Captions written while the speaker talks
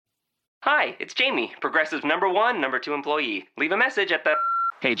Hi, it's Jamie, Progressive's number 2 employee. Leave a message at the...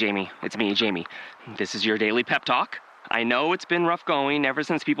 Hey, Jamie, it's me, Jamie. This is your daily pep talk. I know it's been rough going ever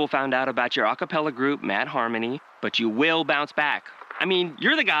since people found out about your a cappella group, Mad Harmony, but you will bounce back. I mean,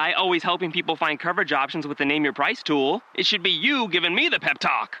 you're the guy always helping people find coverage options with the Name Your Price tool. It should be you giving me the pep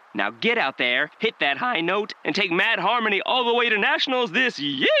talk. Now get out there, hit that high note, and take Mad Harmony all the way to nationals this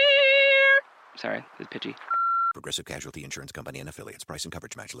year! Sorry, it's pitchy. Progressive Casualty Insurance Company and Affiliates. Price and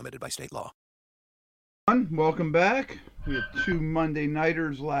coverage match limited by state law. Welcome back. We had 2 Monday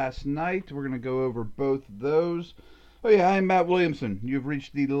Nighters last night. We're going to go over both of those. Oh yeah, I'm Matt Williamson. You've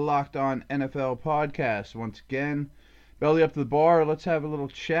reached the Locked On NFL podcast. Once again, belly up to the bar. Let's have a little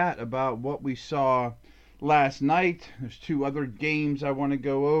chat about what we saw last night. There's 2 other games I want to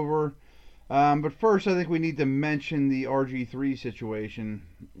go over. But first, I think we need to mention the RG3 situation.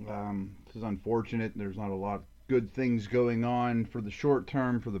 This is unfortunate. There's not a lot of good things going on for the short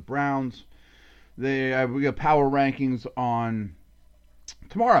term for the Browns. We got power rankings on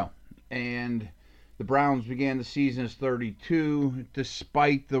tomorrow, and the Browns began the season as 32.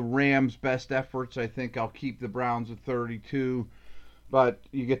 Despite the Rams' best efforts, I think I'll keep the Browns at 32. But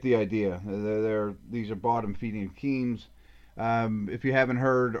you get the idea. These are bottom-feeding teams. If you haven't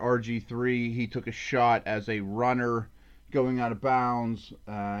heard, RG3, he took a shot as a runner going out of bounds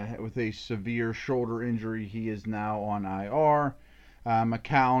with a severe shoulder injury. He is now on IR.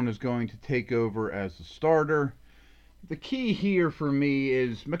 McCown is going to take over as the starter. The key here for me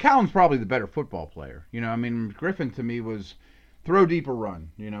is McCown's probably the better football player. Griffin to me was throw deep or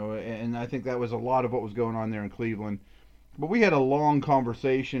run, and I think that was a lot of what was going on there in Cleveland. But we had a long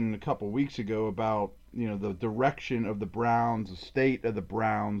conversation a couple weeks ago about, the direction of the Browns, the state of the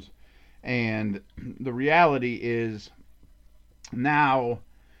Browns, and the reality is now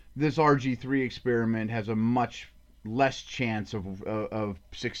this RG3 experiment has a much less chance of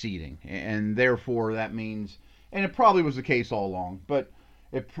succeeding, and therefore that means, and it probably was the case all along, but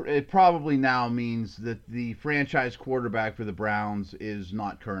it probably now means that the franchise quarterback for the Browns is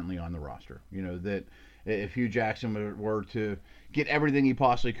not currently on the roster. That if Hugh Jackson were to get everything he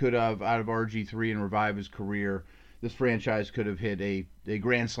possibly could have out of RG3 and revive his career, this franchise could have hit a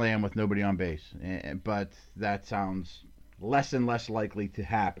grand slam with nobody on base. But that sounds less and less likely to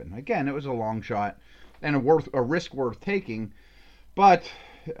happen. Again, it was a long shot and a risk worth taking, but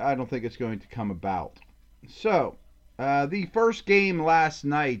I don't think it's going to come about. So, the first game last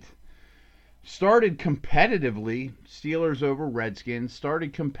night started competitively. Steelers over Redskins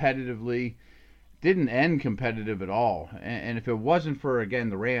started competitively. Didn't end competitive at all. And if it wasn't for, again,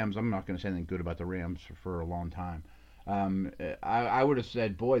 the Rams, I'm not going to say anything good about the Rams for a long time. I would have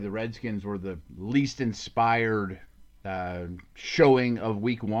said, boy, the Redskins were the least inspired showing of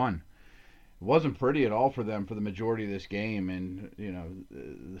week 1. It wasn't pretty at all for them for the majority of this game, and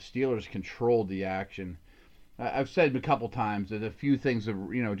the Steelers controlled the action. I've said a couple times that a few things of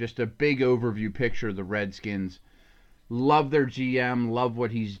just a big overview picture of the Redskins. Love their GM, love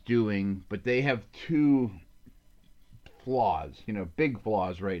what he's doing, but they have 2 flaws, big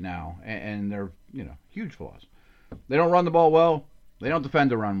flaws right now, and they're huge flaws. They don't run the ball well. They don't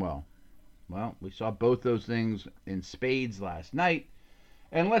defend the run well. Well, we saw both those things in spades last night.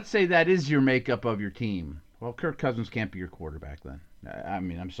 And let's say that is your makeup of your team. Well, Kirk Cousins can't be your quarterback then.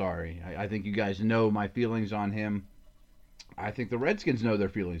 I'm sorry. I think you guys know my feelings on him. I think the Redskins know their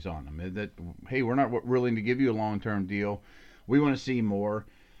feelings on him. That, hey, we're not willing to give you a long-term deal. We want to see more.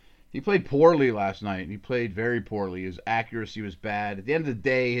 He played poorly last night. He played very poorly. His accuracy was bad. At the end of the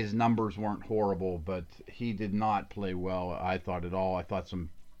day, his numbers weren't horrible, but he did not play well, I thought, at all. I thought some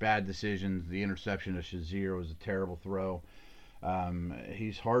bad decisions. The interception of Shazier was a terrible throw.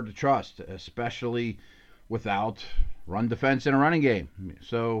 He's hard to trust, especially without run defense in a running game.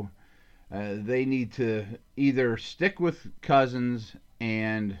 So they need to either stick with Cousins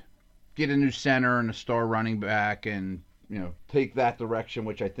and get a new center and a star running back and take that direction,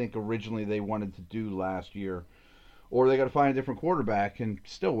 which I think originally they wanted to do last year, or they got to find a different quarterback, and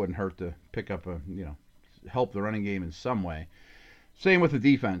still wouldn't hurt to pick up help the running game in some way. Same with the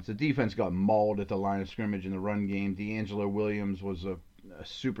defense. The defense got mauled at the line of scrimmage in the run game. D'Angelo Williams was a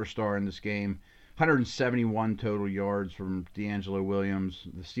superstar in this game. 171 total yards from D'Angelo Williams.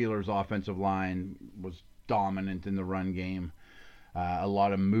 The Steelers' offensive line was dominant in the run game. A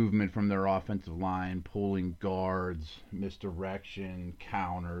lot of movement from their offensive line, pulling guards, misdirection,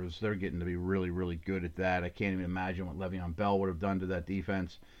 counters. They're getting to be really, really good at that. I can't even imagine what Le'Veon Bell would have done to that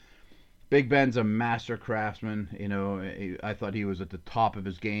defense. Big Ben's a master craftsman. I thought he was at the top of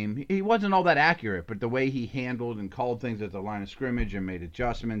his game. He wasn't all that accurate, but the way he handled and called things at the line of scrimmage and made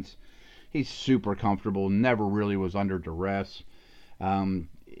adjustments, he's super comfortable, never really was under duress.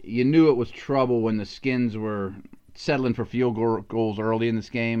 you knew it was trouble when the Skins were settling for field goals early in this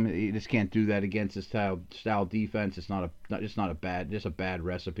game. You just can't do that against this style defense. It's not a bad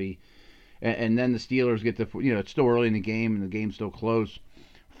recipe. And then the Steelers get it's still early in the game and the game's still close.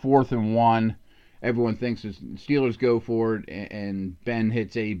 4th and 1. Everyone thinks the Steelers go for it, and Ben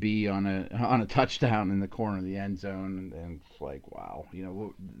hits AB on a touchdown in the corner of the end zone, and it's like, wow,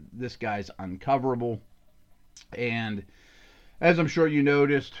 this guy's uncoverable. And as I'm sure you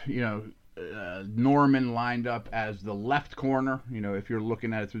noticed, Norman lined up as the left corner, if you're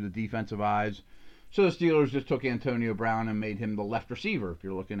looking at it through the defensive eyes. So the Steelers just took Antonio Brown and made him the left receiver, if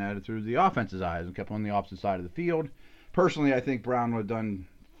you're looking at it through the offense's eyes, and kept him on the opposite side of the field. Personally, I think Brown would have done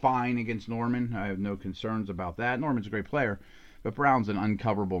fine against Norman. I have no concerns about that. Norman's a great player, but Brown's an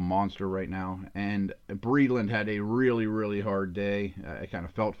uncoverable monster right now. And Breeland had a really, really hard day. I kind of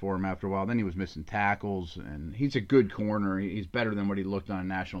felt for him after a while. Then he was missing tackles, and he's a good corner. He's better than what he looked on a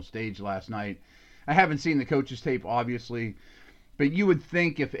national stage last night. I haven't seen the coach's tape, obviously, but you would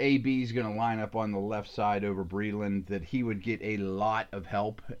think if AB's going to line up on the left side over Breeland that he would get a lot of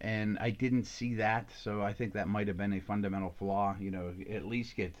help, and I didn't see that, so I think that might have been a fundamental flaw. At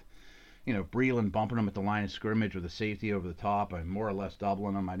least get, Breeland bumping him at the line of scrimmage with a safety over the top and more or less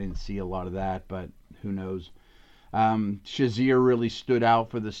doubling him. I didn't see a lot of that, but who knows. Shazier really stood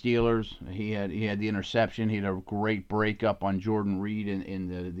out for the Steelers. He had the interception. He had a great breakup on Jordan Reed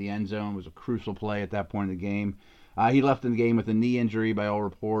in the end zone. It was a crucial play at that point in the game. He left in the game with a knee injury by all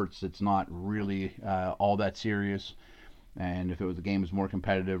reports. It's not really all that serious. And if the game was more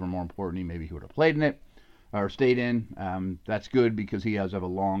competitive or more important, maybe he would have played in it or stayed in. That's good because he has a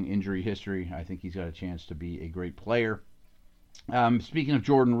long injury history. I think he's got a chance to be a great player. Speaking of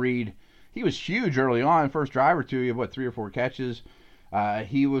Jordan Reed, he was huge early on. First drive or two, he had 3 or 4 catches.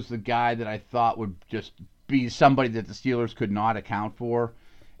 He was the guy that I thought would just be somebody that the Steelers could not account for.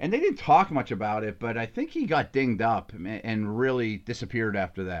 And they didn't talk much about it, but I think he got dinged up and really disappeared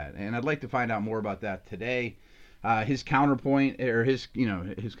after that. And I'd like to find out more about that today. His counterpoint, or his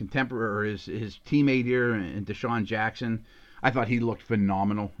contemporary, or his teammate here, and Deshaun Jackson, I thought he looked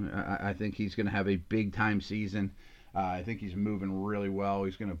phenomenal. I think he's going to have a big-time season. I think he's moving really well.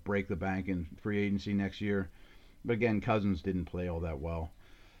 He's going to break the bank in free agency next year. But again, Cousins didn't play all that well.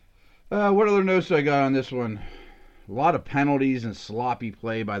 What other notes do I got on this one? A lot of penalties and sloppy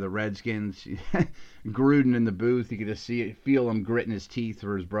play by the Redskins. Gruden in the booth, you could just feel him gritting his teeth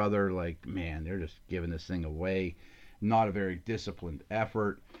for his brother. Like, man, they're just giving this thing away. Not a very disciplined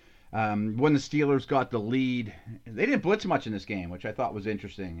effort. When the Steelers got the lead, they didn't blitz much in this game, which I thought was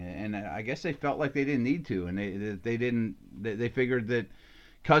interesting. And I guess they felt like they didn't need to, and they figured that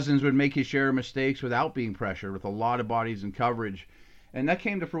Cousins would make his share of mistakes without being pressured, with a lot of bodies and coverage. And that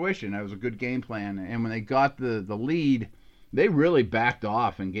came to fruition. That was a good game plan. And when they got the lead, they really backed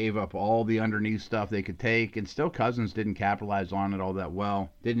off and gave up all the underneath stuff they could take. And still Cousins didn't capitalize on it all that well.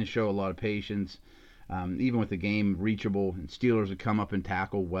 Didn't show a lot of patience. Even with the game reachable, and Steelers would come up and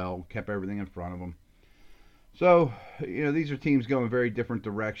tackle well, kept everything in front of them. So, these are teams going very different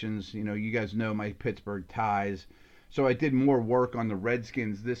directions. You guys know my Pittsburgh ties. So I did more work on the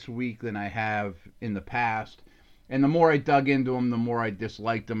Redskins this week than I have in the past. And the more I dug into them, the more I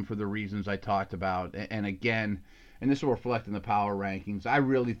disliked them for the reasons I talked about. And again, and this will reflect in the power rankings, I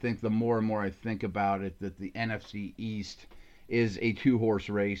really think the more and more I think about it, that the NFC East is a 2-horse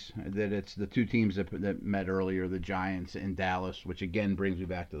race, that it's the 2 teams that met earlier, the Giants and Dallas, which again brings me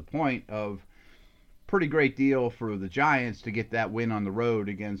back to the point of pretty great deal for the Giants to get that win on the road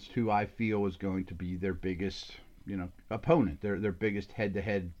against who I feel is going to be their biggest, opponent, their biggest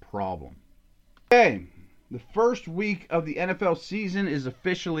head-to-head problem. Okay. The first week of the NFL season is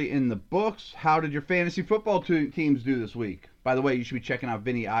officially in the books. How did your fantasy football teams do this week? By the way, you should be checking out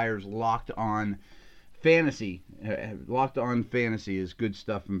Vinny Iyer's Locked On Fantasy. Locked On Fantasy is good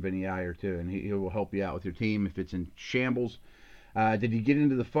stuff from Vinny Iyer, too, and he will help you out with your team if it's in shambles. Did you get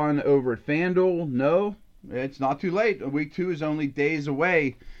into the fun over at FanDuel? No, it's not too late. Week 2 is only days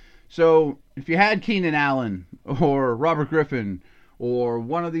away. So if you had Keenan Allen or Robert Griffin or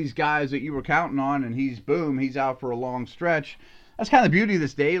one of these guys that you were counting on, and he's out for a long stretch. That's kind of the beauty of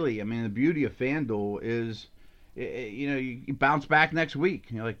this daily. I mean, the beauty of FanDuel is, you bounce back next week.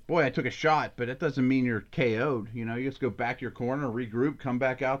 You're like, boy, I took a shot, but that doesn't mean you're KO'd. You just go back to your corner, regroup, come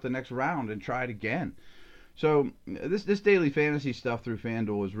back out the next round, and try it again. So this daily fantasy stuff through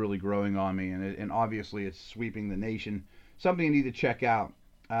FanDuel is really growing on me, and obviously it's sweeping the nation. Something you need to check out.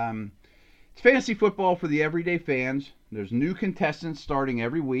 It's fantasy football for the everyday fans. There's new contestants starting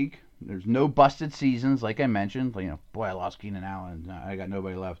every week. There's no busted seasons, like I mentioned. Boy, I lost Keenan Allen. I got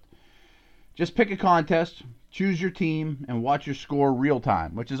nobody left. Just pick a contest, Choose your team and watch your score real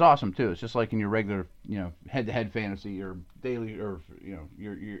time, which is awesome too. It's just like in your regular, head-to-head fantasy or daily or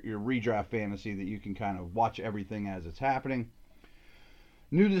your redraft fantasy that you can kind of watch everything as it's happening.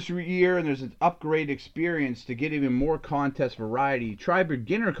 New this year, and there's an upgrade experience to get even more contest variety. Try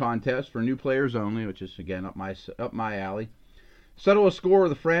beginner contest for new players only, which is again up my alley. Settle a score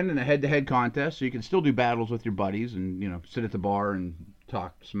with a friend in a head-to-head contest, so you can still do battles with your buddies and sit at the bar and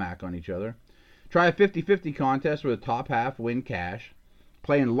talk smack on each other. Try a 50-50 contest where the top half win cash.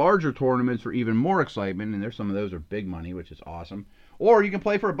 Play in larger tournaments for even more excitement, and there's some of those are big money, which is awesome. Or you can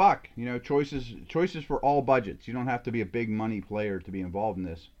play for $1. Choices for all budgets. You don't have to be a big money player to be involved in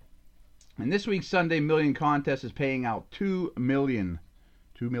this. And this week's Sunday Million contest is paying out $2 million.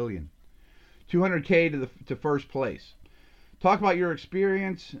 $200K to first place. Talk about your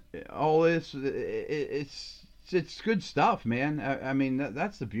experience. All this, it's good stuff, man. I mean,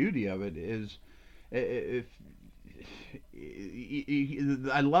 that's the beauty of it is. I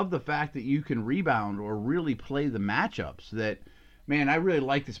love the fact that you can rebound or really play the matchups that, man, I really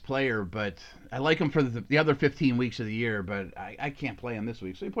like this player, but I like him for the other 15 weeks of the year, but I can't play him this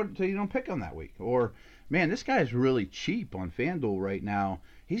week. So you don't pick him that week. Or, man, this guy's really cheap on FanDuel right now.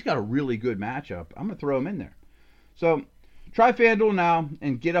 He's got a really good matchup. I'm going to throw him in there. So try FanDuel now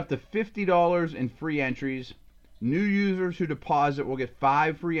and get up to $50 in free entries. New users who deposit will get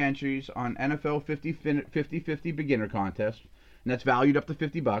 5 free entries on NFL 50-50 beginner contest, and that's valued up to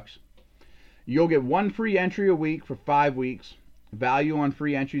 $50. You'll get 1 free entry a week for 5 weeks. Value on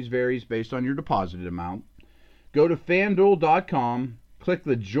free entries varies based on your deposited amount. Go to FanDuel.com, click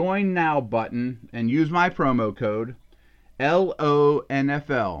the Join Now button, and use my promo code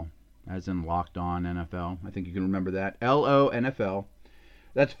LONFL, as in Locked On NFL. I think you can remember that. LONFL.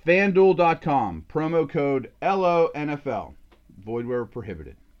 That's FanDuel.com. Promo code LONFL. Void where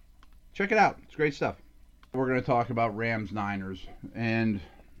prohibited. Check it out. It's great stuff. We're going to talk about Rams-Niners. And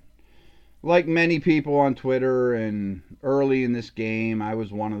like many people on Twitter and early in this game, I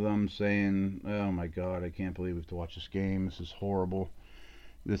was one of them saying, oh my God, I can't believe we have to watch this game. This is horrible.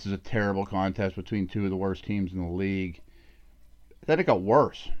 This is a terrible contest between two of the worst teams in the league. Then it got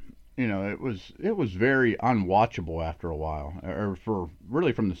worse. It was very unwatchable after a while, or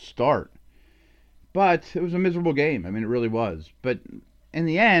from the start. But it was a miserable game. I mean, it really was. But in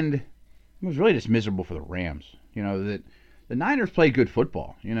the end, it was really just miserable for the Rams. That the Niners play good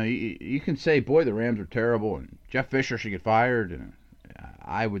football. You can say, boy, the Rams are terrible, and Jeff Fisher should get fired. And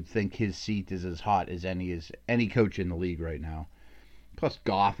I would think his seat is as hot as any coach in the league right now. Plus,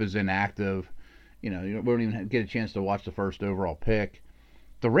 Goff is inactive. We don't even get a chance to watch the first overall pick.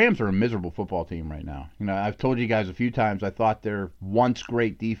 The Rams are a miserable football team right now. I've told you guys a few times I thought their once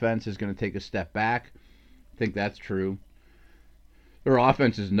great defense is going to take a step back. I think that's true. Their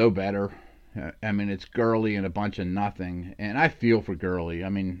offense is no better. I mean, it's Gurley and a bunch of nothing. And I feel for Gurley. I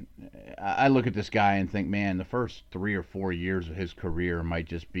mean, I look at this guy and think, man, the first 3 or 4 years of his career might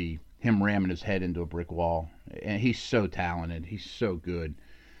just be him ramming his head into a brick wall. And he's so talented. He's so good.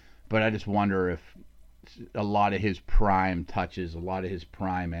 But I just wonder if a lot of his prime touches, a lot of his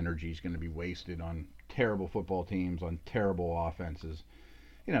prime energy is going to be wasted on terrible football teams, on terrible offenses.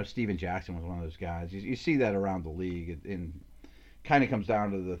 Steven Jackson was one of those guys. You see that around the league. And kind of comes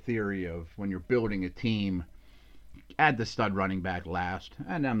down to the theory of when you're building a team, add the stud running back last.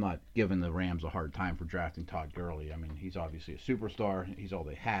 And I'm not giving the Rams a hard time for drafting Todd Gurley. I mean, he's obviously a superstar. He's all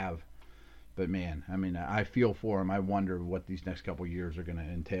they have. But, man, I mean, I feel for him. I wonder what these next couple of years are going to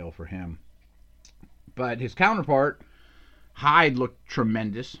entail for him. But his counterpart, Hyde, looked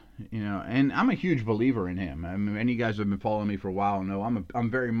tremendous, and I'm a huge believer in him. I mean, any guys who have been following me for a while know I'm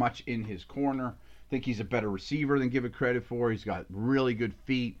very much in his corner. I think he's a better receiver than give it credit for. He's got really good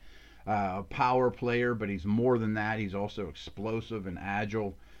feet, power player, but he's more than that. He's also explosive and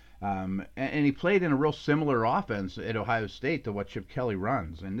agile. And he played in a real similar offense at Ohio State to what Chip Kelly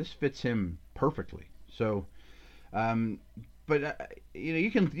runs, and this fits him perfectly. So, but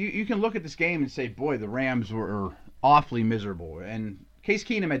you can look at this game and say, boy, the Rams were awfully miserable. And Case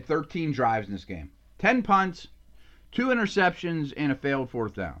Keenum had 13 drives in this game, 10 punts, 2 interceptions, and a failed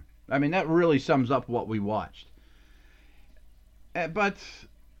fourth down. I mean, that really sums up what we watched. But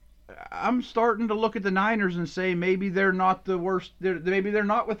I'm starting to look at the Niners and say maybe they're not the worst. Maybe they're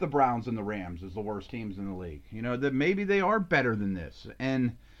not with the Browns and the Rams as the worst teams in the league. That maybe they are better than this.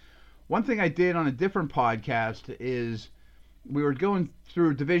 And one thing I did on a different podcast is we were going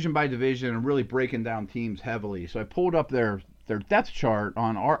through division by division and really breaking down teams heavily. So I pulled up their depth chart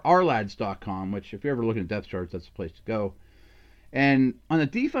on ourlads.com, which if you're ever looking at depth charts, that's the place to go. And on the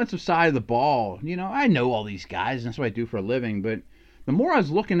defensive side of the ball, I know all these guys, and that's what I do for a living, but the more I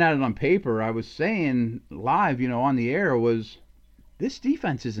was looking at it on paper, I was saying live, on the air, was this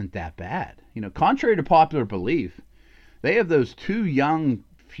defense isn't that bad. Contrary to popular belief, they have those two young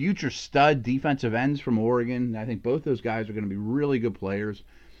future stud defensive ends from Oregon. I think both those guys are going to be really good players.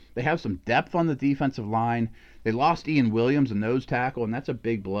 They have some depth on the defensive line. They lost Ian Williams, a nose tackle, and that's a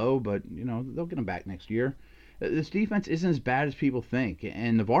big blow, but, they'll get him back next year. This defense isn't as bad as people think,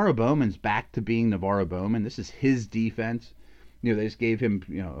 and Navarro Bowman's back to being Navarro Bowman. This is his defense. They just gave him,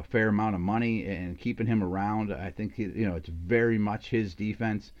 a fair amount of money, and keeping him around, I think, it's very much his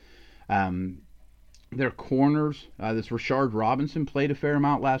defense. Their corners, this Rashard Robinson played a fair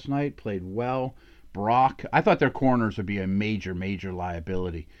amount last night, played well. Brock, I thought their corners would be a major, major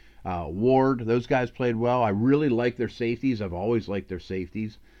liability. Ward, those guys played well. I really like their safeties. I've always liked their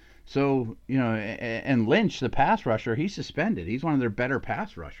safeties. So, and Lynch, the pass rusher, he's suspended. He's one of their better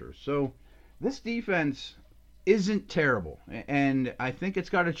pass rushers. So this defense isn't terrible, and I think it's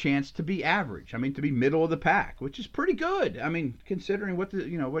got a chance to be average. To be middle of the pack, which is pretty good. Considering what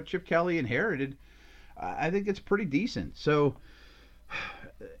what Chip Kelly inherited, I think it's pretty decent. So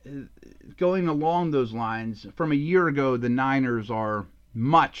going along those lines, from a year ago, the Niners are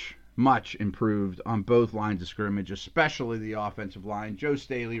much, much improved on both lines of scrimmage, especially the offensive line. Joe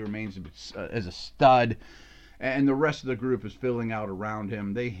Staley remains as a stud, and the rest of the group is filling out around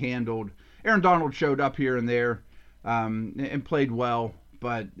him. They handled Aaron Donald showed up here and there and played well,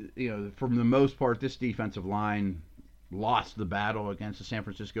 but for the most part, this defensive line lost the battle against the San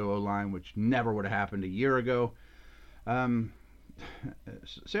Francisco O-line, which never would have happened a year ago. San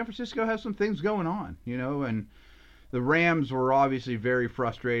Francisco has some things going on, and the Rams were obviously very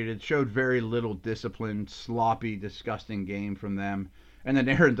frustrated, showed very little discipline, sloppy, disgusting game from them. And then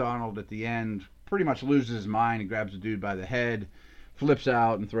Aaron Donald at the end pretty much loses his mind and grabs the dude by the head, flips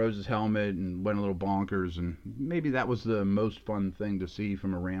out and throws his helmet and went a little bonkers. And maybe that was the most fun thing to see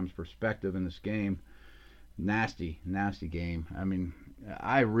from a Rams perspective in this game. Nasty, nasty game.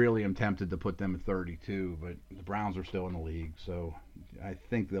 I really am tempted to put them at 32, but the Browns are still in the league, so I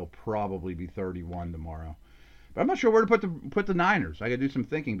think they'll probably be 31 tomorrow. But I'm not sure where to put the Niners. I got to do some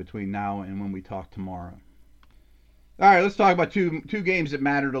thinking between now and when we talk tomorrow. All right, let's talk about two games that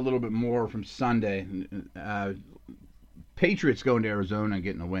mattered a little bit more from Sunday. Patriots going to Arizona and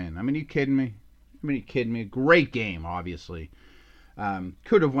getting a win. Are you kidding me? Great game, obviously.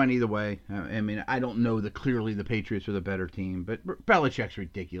 Could have went either way. I don't know that clearly the Patriots are the better team, but Belichick's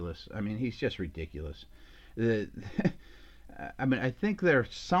ridiculous. He's just ridiculous. I think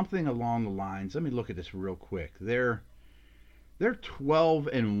there's something along the lines. Let me look at this real quick. They're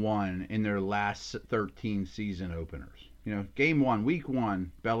 12-1 in their last 13 season openers. Game 1, week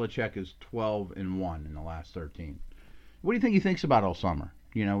 1, Belichick is 12-1 in the last 13. What do you think he thinks about all summer?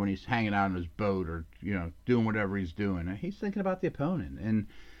 When he's hanging out on his boat or, doing whatever he's doing. He's thinking about the opponent. And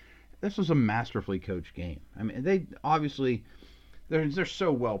this was a masterfully coached game. They obviously, they're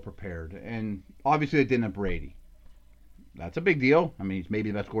so well prepared. And obviously they didn't have Brady. That's a big deal. He's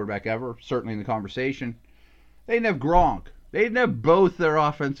maybe the best quarterback ever, certainly in the conversation. They didn't have Gronk. They didn't have both their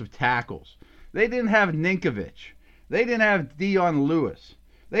offensive tackles. They didn't have Ninkovich. They didn't have Dion Lewis.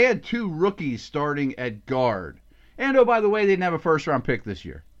 They had two rookies starting at guard. And, oh, by the way, they didn't have a first-round pick this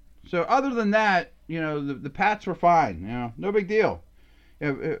year. So other than that, the Pats were fine. No big deal.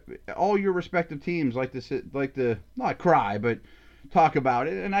 All your respective teams like to not cry, but talk about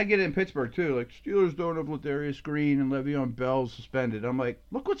it. And I get it in Pittsburgh, too. Like, Steelers don't have Ladarius Green and Le'Veon Bell suspended. I'm like,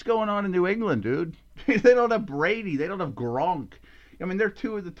 look what's going on in New England, dude. They don't have Brady. They don't have Gronk. They're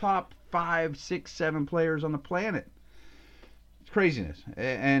two of the top 5, 6, 7 players on the planet. It's craziness.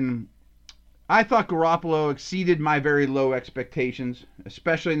 And I thought Garoppolo exceeded my very low expectations,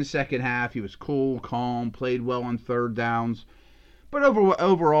 especially in the second half. He was cool, calm, played well on third downs. But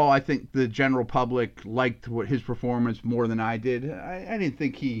overall, I think the general public liked his performance more than I did. I didn't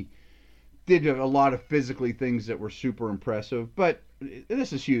think he did a lot of physically things that were super impressive, but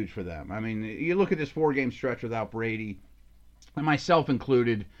this is huge for them. You look at this 4-game stretch without Brady, and myself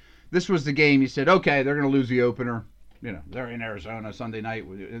included, this was the game you said, okay, they're going to lose the opener. They're in Arizona Sunday night.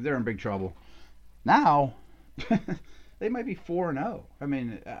 They're in big trouble. Now, they might be 4-0.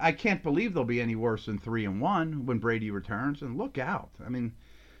 I can't believe they'll be any worse than 3-1 when Brady returns. And look out.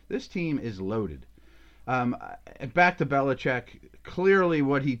 This team is loaded. Back to Belichick. Clearly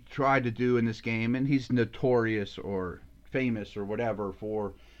what he tried to do in this game, and he's notorious or famous or whatever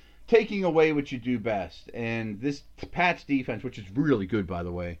for taking away what you do best. And this Pats defense, which is really good, by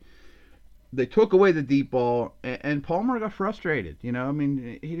the way, they took away the deep ball, and Palmer got frustrated. He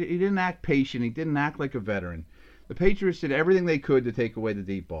didn't act patient. He didn't act like a veteran. The Patriots did everything they could to take away the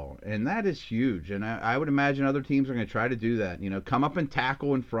deep ball, and that is huge. And I would imagine other teams are going to try to do that. Come up and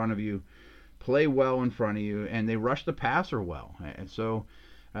tackle in front of you, play well in front of you, and they rush the passer well. And so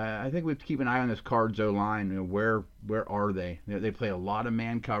I think we have to keep an eye on this Cards O-line. Where are they? They play a lot of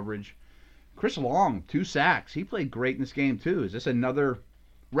man coverage. Chris Long, 2 sacks. He played great in this game too. Is this another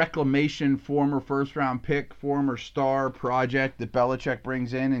reclamation, former first-round pick, former star project that Belichick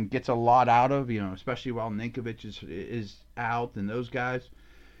brings in and gets a lot out of, especially while Ninkovich is out and those guys?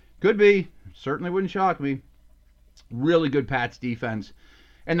 Could be. Certainly wouldn't shock me. Really good Pats defense.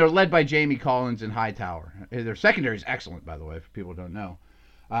 And they're led by Jamie Collins and Hightower. Their secondary is excellent, by the way, if people don't know.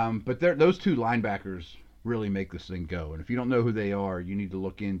 But those 2 linebackers really make this thing go. And if you don't know who they are, you need to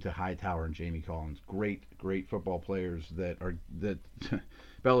look into Hightower and Jamie Collins. Great football players that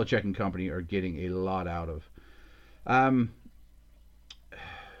Belichick and company are getting a lot out of.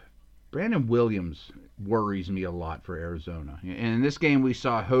 Brandon Williams worries me a lot for Arizona. And in this game, we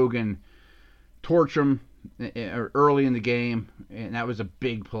saw Hogan torch him early in the game, and that was a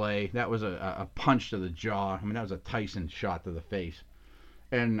big play. That was a punch to the jaw. I mean, that was a Tyson shot to the face.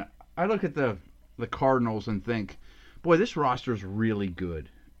 And I look at the Cardinals and think, boy, this roster is really good.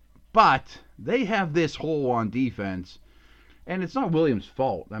 But they have this hole on defense, and it's not Williams'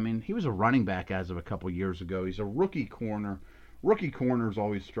 fault. I mean, he was a running back as of a couple years ago. He's a rookie corner. Rookie corners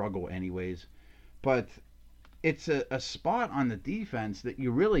always struggle anyways. But it's a spot on the defense that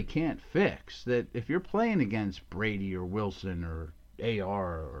you really can't fix. That if you're playing against Brady or Wilson or AR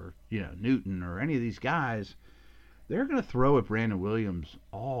or Newton or any of these guys, they're going to throw at Brandon Williams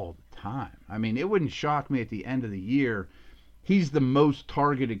all the time. I mean, it wouldn't shock me at the end of the year. He's the most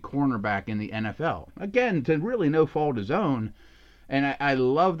targeted cornerback in the NFL. Again, to really no fault of his own. And I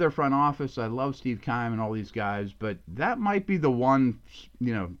love their front office. I love Steve Keim and all these guys. But that might be the one,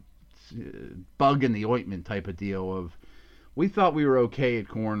 bug in the ointment type of deal of, we thought we were okay at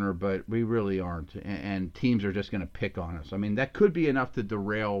corner, but we really aren't. And teams are just going to pick on us. I mean, that could be enough to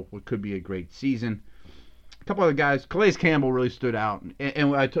derail what could be a great season. A couple other guys, Calais Campbell really stood out,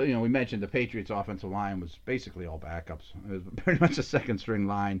 and I told we mentioned the Patriots' offensive line was basically all backups. It was pretty much a second string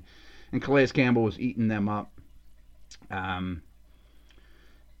line, and Calais Campbell was eating them up. I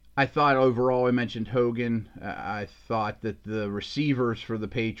thought overall, I mentioned Hogan. I thought that the receivers for the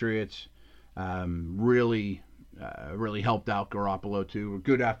Patriots really helped out Garoppolo too. Were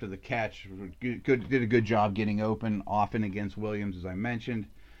good after the catch. Did a good job getting open, often against Williams, as I mentioned.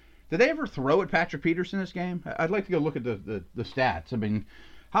 Did they ever throw at Patrick Peterson this game? I'd like to go look at the stats. I mean,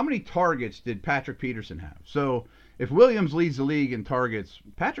 how many targets did Patrick Peterson have? So if Williams leads the league in targets,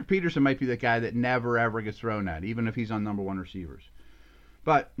 Patrick Peterson might be the guy that never, ever gets thrown at, even if he's on number 1 receivers.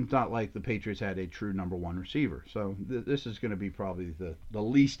 But it's not like the Patriots had a true number 1 receiver. So this is going to be probably the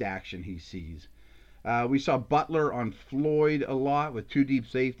least action he sees. We saw Butler on Floyd a lot with 2 deep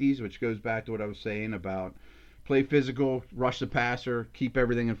safeties, which goes back to what I was saying about play physical, rush the passer, keep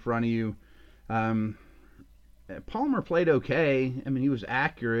everything in front of you. Palmer played okay. I mean, he was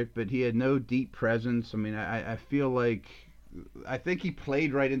accurate, but he had no deep presence. I mean, I think he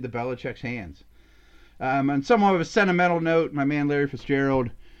played right into Belichick's hands. On somewhat of a sentimental note, my man Larry Fitzgerald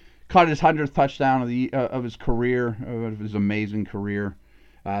caught his 100th touchdown of his career, of his amazing career.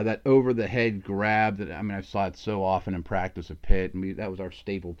 That over-the-head grab that, I mean, I saw it so often in practice at Pitt. That was our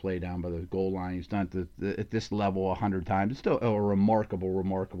staple play down by the goal line. He's done it at this level 100 times. It's still a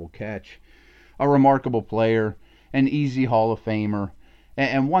remarkable catch. A remarkable player, an easy Hall of Famer.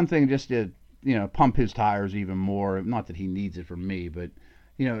 And one thing just to, pump his tires even more, not that he needs it from me, but,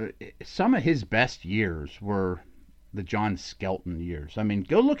 some of his best years were the John Skelton years. I mean,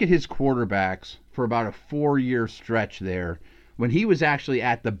 go look at his quarterbacks for about a 4-year stretch there, when he was actually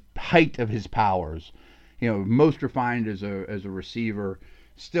at the height of his powers, most refined as a receiver,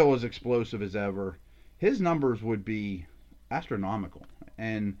 still as explosive as ever, his numbers would be astronomical.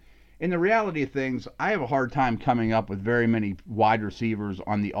 And in the reality of things, I have a hard time coming up with very many wide receivers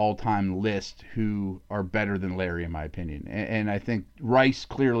on the all-time list who are better than Larry, in my opinion. And I think Rice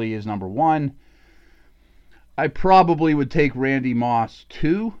clearly is number 1. I probably would take Randy Moss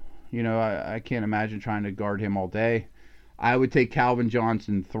 2. I can't imagine trying to guard him all day. I would take Calvin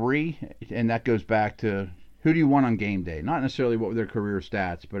Johnson 3, and that goes back to who do you want on game day? Not necessarily what were their career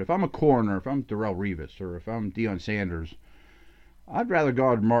stats, but if I'm a corner, if I'm Darrelle Revis, or if I'm Deion Sanders, I'd rather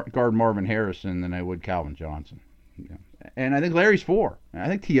guard Marvin Harrison than I would Calvin Johnson. And I think Larry's 4. I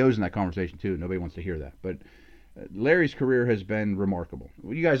think T.O.'s in that conversation too. Nobody wants to hear that. But Larry's career has been remarkable.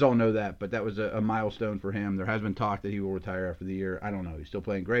 Well, you guys all know that, but that was a milestone for him. There has been talk that he will retire after the year. I don't know. He's still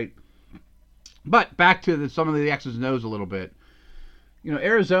playing great. But back to some of the X's and O's a little bit.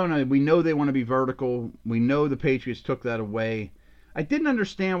 Arizona, we know they want to be vertical. We know the Patriots took that away. I didn't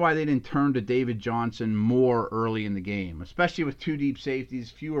understand why they didn't turn to David Johnson more early in the game, especially with two deep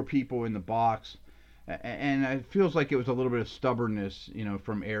safeties, fewer people in the box. And it feels like it was a little bit of stubbornness,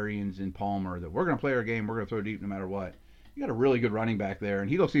 from Arians and Palmer that we're going to play our game, we're going to throw deep no matter what. You got a really good running back there, and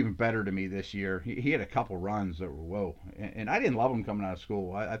he looks even better to me this year. He had a couple runs that were whoa. And I didn't love him coming out of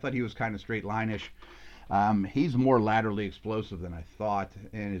school. I thought he was kind of straight line-ish. He's more laterally explosive than I thought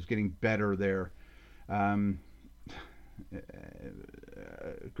and is getting better there.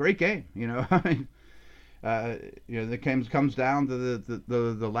 Great game, That comes down to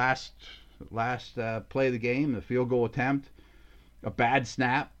the last play of the game, the field goal attempt, a bad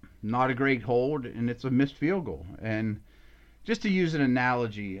snap, not a great hold, and it's a missed field goal. And just to use an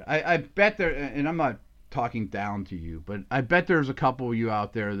analogy, I bet there, and I'm not talking down to you, but I bet there's a couple of you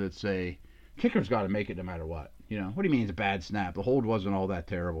out there that say, kicker's got to make it no matter what. What do you mean it's a bad snap? The hold wasn't all that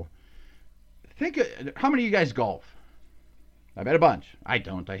terrible. Think, how many of you guys golf? I bet a bunch. I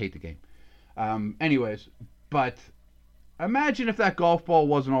don't. I hate the game. Anyways, but imagine if that golf ball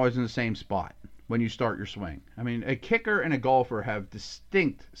wasn't always in the same spot when you start your swing. I mean, a kicker and a golfer have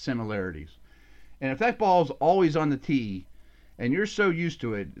distinct similarities. And if that ball's always on the tee and you're so used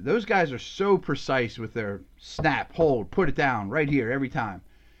to it, those guys are so precise with their snap, hold, put it down right here every time.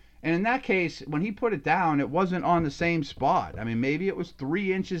 And in that case, when he put it down, it wasn't on the same spot. I mean, maybe it was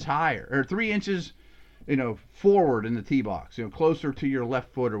 3 inches higher or 3 inches forward in the tee box, closer to your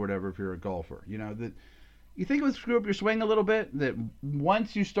left foot or whatever if you're a golfer. That you think it would screw up your swing a little bit, that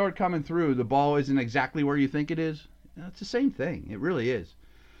once you start coming through, the ball isn't exactly where you think it is. It's the same thing. It really is.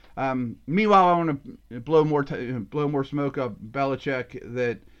 Meanwhile, I want to blow more smoke up Belichick,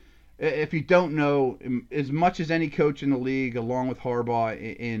 that if you don't know, as much as any coach in the league, along with Harbaugh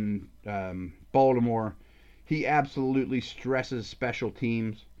in Baltimore, he absolutely stresses special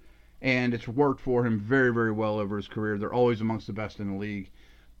teams. And it's worked for him very, very well over his career. They're always amongst the best in the league.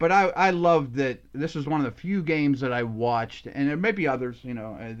 But I loved that this was one of the few games that I watched, and there may be others,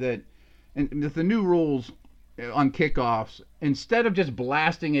 that and with the new rules on kickoffs, instead of just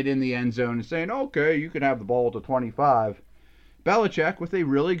blasting it in the end zone and saying, okay, you can have the ball to 25, Belichick, with a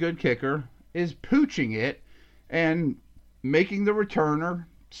really good kicker, is pooching it and making the returner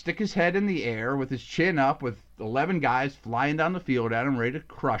stick his head in the air with his chin up with 11 guys flying down the field at him, ready to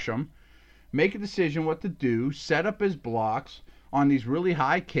crush him, make a decision what to do, set up his blocks on these really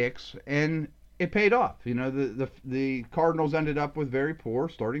high kicks, and it paid off. The Cardinals ended up with very poor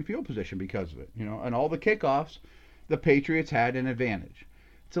starting field position because of it. And all the kickoffs, the Patriots had an advantage.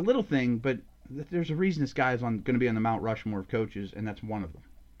 It's a little thing, but there's a reason this guy is going to be on the Mount Rushmore of coaches, and that's one of them.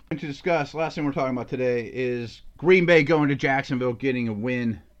 And to discuss, last thing we're talking about today is Green Bay going to Jacksonville, getting a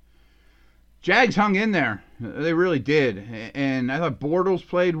win. Jags hung in there. They really did. And I thought Bortles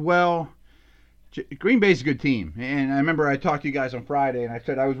played well. Green Bay's a good team. And I remember I talked to you guys on Friday, and I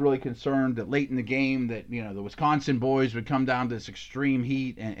said I was really concerned that late in the game that, the Wisconsin boys would come down to this extreme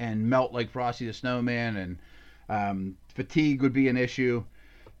heat and melt like Frosty the Snowman, and fatigue would be an issue.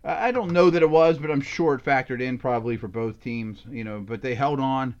 I don't know that it was, but I'm sure it factored in probably for both teams, but they held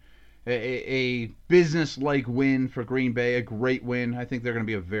on. A business-like win for Green Bay, a great win. I think they're going to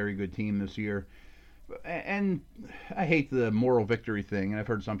be a very good team this year. And I hate the moral victory thing, and I've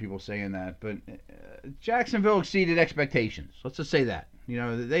heard some people saying that, but Jacksonville exceeded expectations. Let's just say that.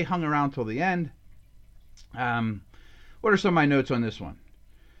 They hung around till the end. What are some of my notes on this one?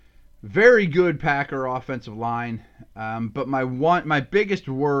 Very good Packer offensive line, but my biggest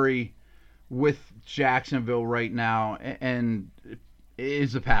worry with Jacksonville right now and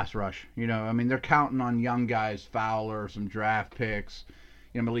is the pass rush. They're counting on young guys, Fowler, some draft picks.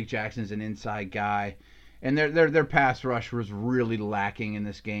 Malik Jackson's an inside guy, and their pass rush was really lacking in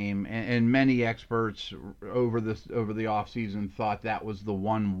this game. And many experts over the offseason thought that was the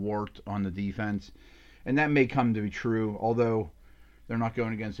one wart on the defense, and that may come to be true. Although they're not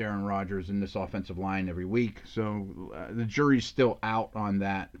going against Aaron Rodgers in this offensive line every week, so the jury's still out on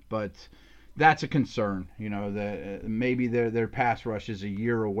that. But that's a concern. That maybe their pass rush is a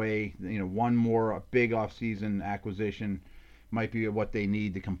year away. One more big offseason acquisition might be what they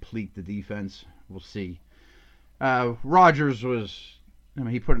need to complete the defense. We'll see. Rodgers was.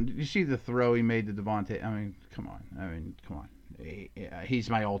 Did you see the throw he made to Devontae? Come on. He's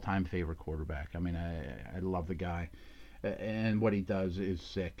my all-time favorite quarterback. I love the guy. And what he does is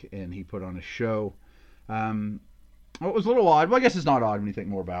sick, and he put on a show. What was a little odd, well, I guess it's not odd when you think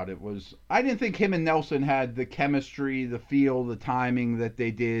more about it, was I didn't think him and Nelson had the chemistry, the feel, the timing that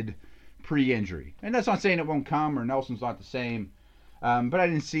they did pre-injury. And that's not saying it won't come or Nelson's not the same, but I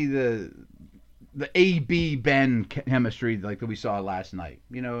didn't see the AB Ben chemistry like that we saw last night.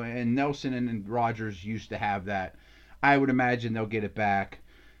 And Nelson and Rodgers used to have that. I would imagine they'll get it back.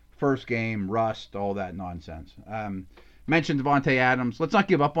 First game, rust, all that nonsense. Mentioned Devontae Adams. Let's not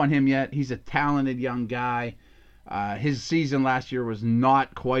give up on him yet. He's a talented young guy. His season last year was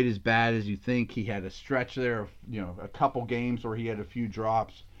not quite as bad as you think. He had a stretch there, a couple games where he had a few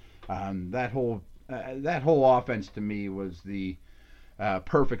drops. That whole offense to me was the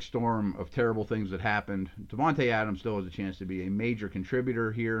perfect storm of terrible things that happened. Devontae Adams still has a chance to be a major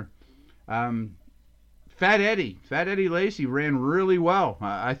contributor here. Fat Eddie Lacy ran really well.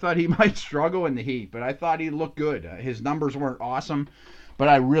 I thought he might struggle in the heat, but I thought he looked good. His numbers weren't awesome, but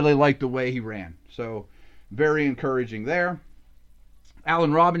I really liked the way he ran. So very encouraging there.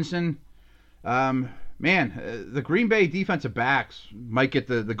 Allen Robinson, the Green Bay defensive backs might get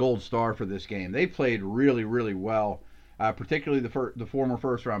the gold star for this game. They played really, really well, particularly the former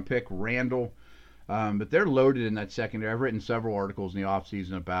first-round pick, Randall. But they're loaded in that secondary. I've written several articles in the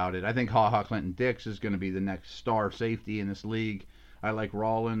offseason about it. I think HaHa Clinton-Dix is going to be the next star safety in this league. I like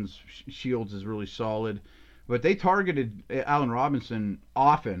Rollins. Shields is really solid. But they targeted Allen Robinson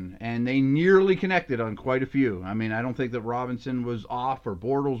often, and they nearly connected on quite a few. I mean, I don't think that Robinson was off or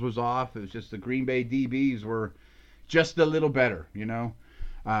Bortles was off. It was just the Green Bay DBs were just a little better,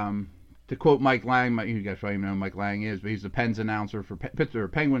 To quote Mike Lang, you guys probably know who Mike Lang is, but he's the Pens announcer for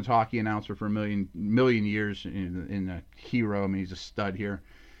Pittsburgh Penguins hockey announcer for a million years in a hero. I mean, he's a stud here.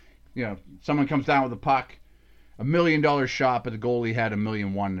 Someone comes down with a puck, $1 million shot, but the goalie had $1.1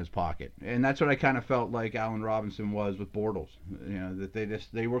 million in his pocket, and that's what I kind of felt like Allen Robinson was with Bortles. That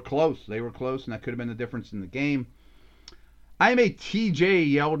they were close. They were close, and that could have been the difference in the game. I'm a T.J.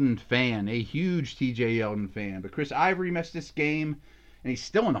 Yeldon fan, a huge T.J. Yeldon fan, but Chris Ivory missed this game. And he's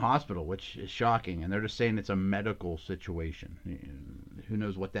still in the hospital, which is shocking. And they're just saying it's a medical situation. Who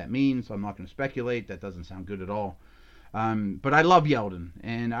knows what that means? I'm not going to speculate. That doesn't sound good at all. But I love Yeldon,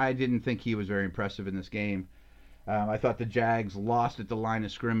 and I didn't think he was very impressive in this game. I thought the Jags lost at the line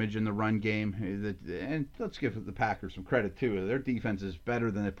of scrimmage in the run game. And let's give the Packers some credit, too. Their defense is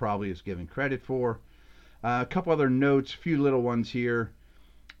better than it probably is given credit for. A couple other notes, a few little ones here.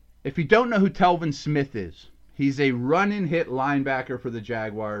 If you don't know who Telvin Smith is, he's a run-and-hit linebacker for the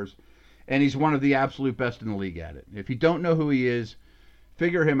Jaguars, and he's one of the absolute best in the league at it. If you don't know who he is,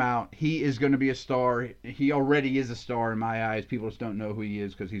 figure him out. He is going to be a star. He already is a star in my eyes. People just don't know who he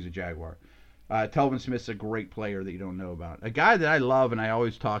is because he's a Jaguar. Telvin Smith's a great player that you don't know about. A guy that I love and I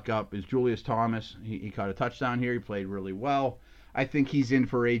always talk up is Julius Thomas. He caught a touchdown here. He played really well. I think he's in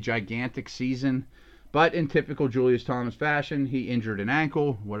for a gigantic season. But in typical Julius Thomas fashion, he injured an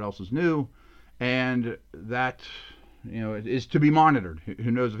ankle. What else is new? And that, is to be monitored.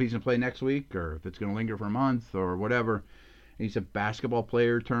 Who knows if he's going to play next week or if it's going to linger for a month or whatever. He's a basketball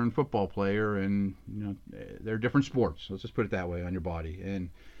player turned football player, and they're different sports. Let's just put it that way on your body. And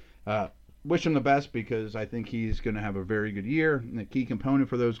wish him the best because I think he's going to have a very good year and a key component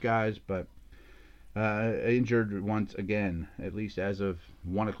for those guys. But injured once again, at least as of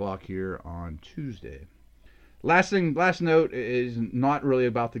 1 o'clock here on Tuesday. Last note is not really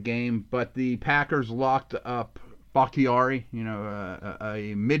about the game, but the Packers locked up Bakhtiari,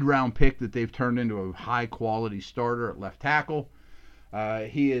 a mid-round pick that they've turned into a high-quality starter at left tackle.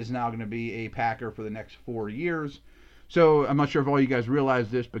 He is now going to be a Packer for the next 4 years. So I'm not sure if all you guys realize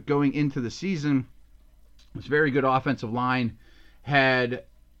this, but going into the season, this very good offensive line had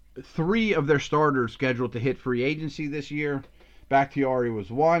 3 of their starters scheduled to hit free agency this year. Bakhtiari was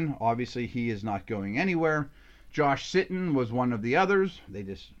one. Obviously, he is not going anywhere. Josh Sitton was one of the others. They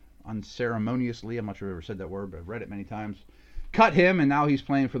just unceremoniously, I'm not sure I've ever said that word, but I've read it many times, cut him, and now he's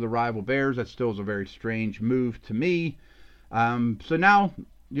playing for the rival Bears. That still is a very strange move to me. So now,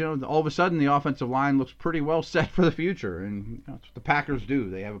 all of a sudden the offensive line looks pretty well set for the future, and that's what the Packers do.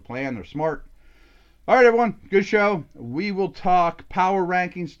 They have a plan. They're smart. All right, everyone, good show. We will talk power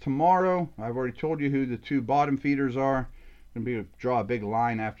rankings tomorrow. I've already told you who the 2 bottom feeders are. Going to be draw a big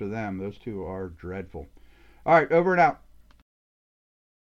line after them. Those 2 are dreadful. All right, over and out.